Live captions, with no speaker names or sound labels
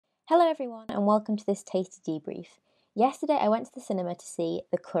Hello everyone and welcome to this tasty debrief. Yesterday I went to the cinema to see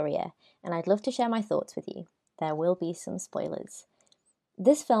The Courier and I'd love to share my thoughts with you. There will be some spoilers.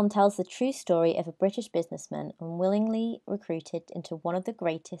 This film tells the true story of a British businessman unwillingly recruited into one of the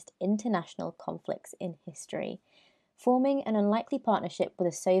greatest international conflicts in history. Forming an unlikely partnership with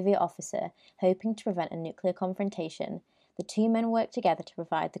a Soviet officer hoping to prevent a nuclear confrontation, the two men work together to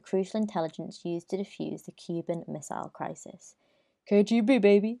provide the crucial intelligence used to defuse the Cuban Missile Crisis. KGB,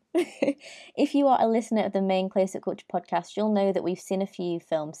 baby. If you are a listener of the main Close-Up Culture podcast, you'll know that we've seen a few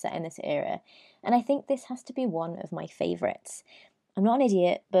films set in this era, and I think this has to be one of my favourites. I'm not an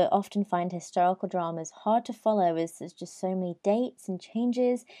idiot, but often find historical dramas hard to follow as there's just so many dates and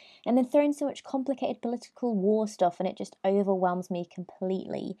changes, and then throw in so much complicated political war stuff and it just overwhelms me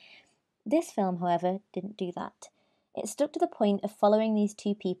completely. This film, however, didn't do that. It stuck to the point of following these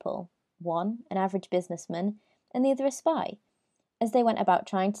two people, one an average businessman, and the other a spy, as they went about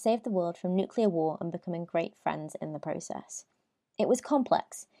trying to save the world from nuclear war and becoming great friends in the process. It was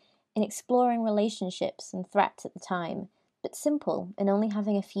complex, in exploring relationships and threats at the time, but simple in only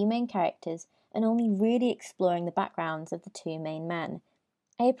having a few main characters and only really exploring the backgrounds of the two main men.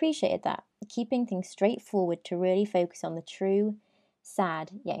 I appreciated that, keeping things straightforward to really focus on the true,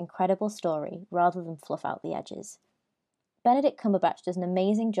 sad, yet incredible story rather than fluff out the edges. Benedict Cumberbatch does an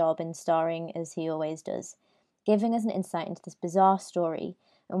amazing job in starring as he always does, giving us an insight into this bizarre story,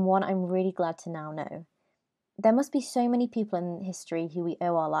 and one I'm really glad to now know. There must be so many people in history who we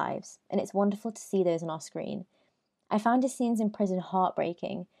owe our lives, and it's wonderful to see those on our screen. I found his scenes in prison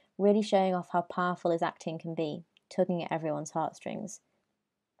heartbreaking, really showing off how powerful his acting can be, tugging at everyone's heartstrings.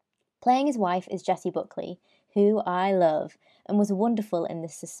 Playing his wife is Jessie Buckley, who I love, and was wonderful in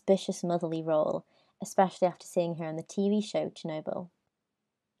this suspicious motherly role, especially after seeing her on the TV show Chernobyl.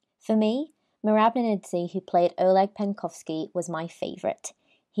 For me, Merab Ninidze, who played Oleg Penkovsky, was my favourite.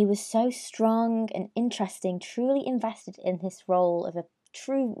 He was so strong and interesting, truly invested in this role of a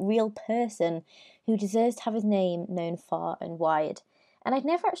true, real person who deserves to have his name known far and wide. And I'd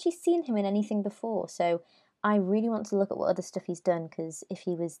never actually seen him in anything before, so I really want to look at what other stuff he's done, because if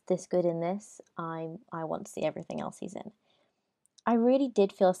he was this good in this, I want to see everything else he's in. I really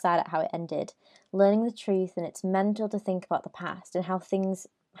did feel sad at how it ended, learning the truth, and it's mental to think about the past and how things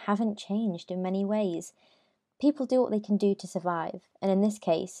haven't changed in many ways. People do what they can do to survive, and in this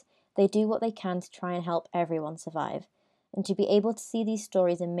case, they do what they can to try and help everyone survive. And to be able to see these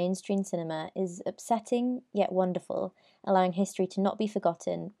stories in mainstream cinema is upsetting yet wonderful, allowing history to not be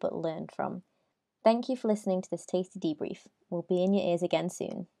forgotten but learned from. Thank you for listening to this tasty debrief. We'll be in your ears again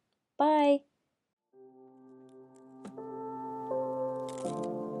soon. Bye!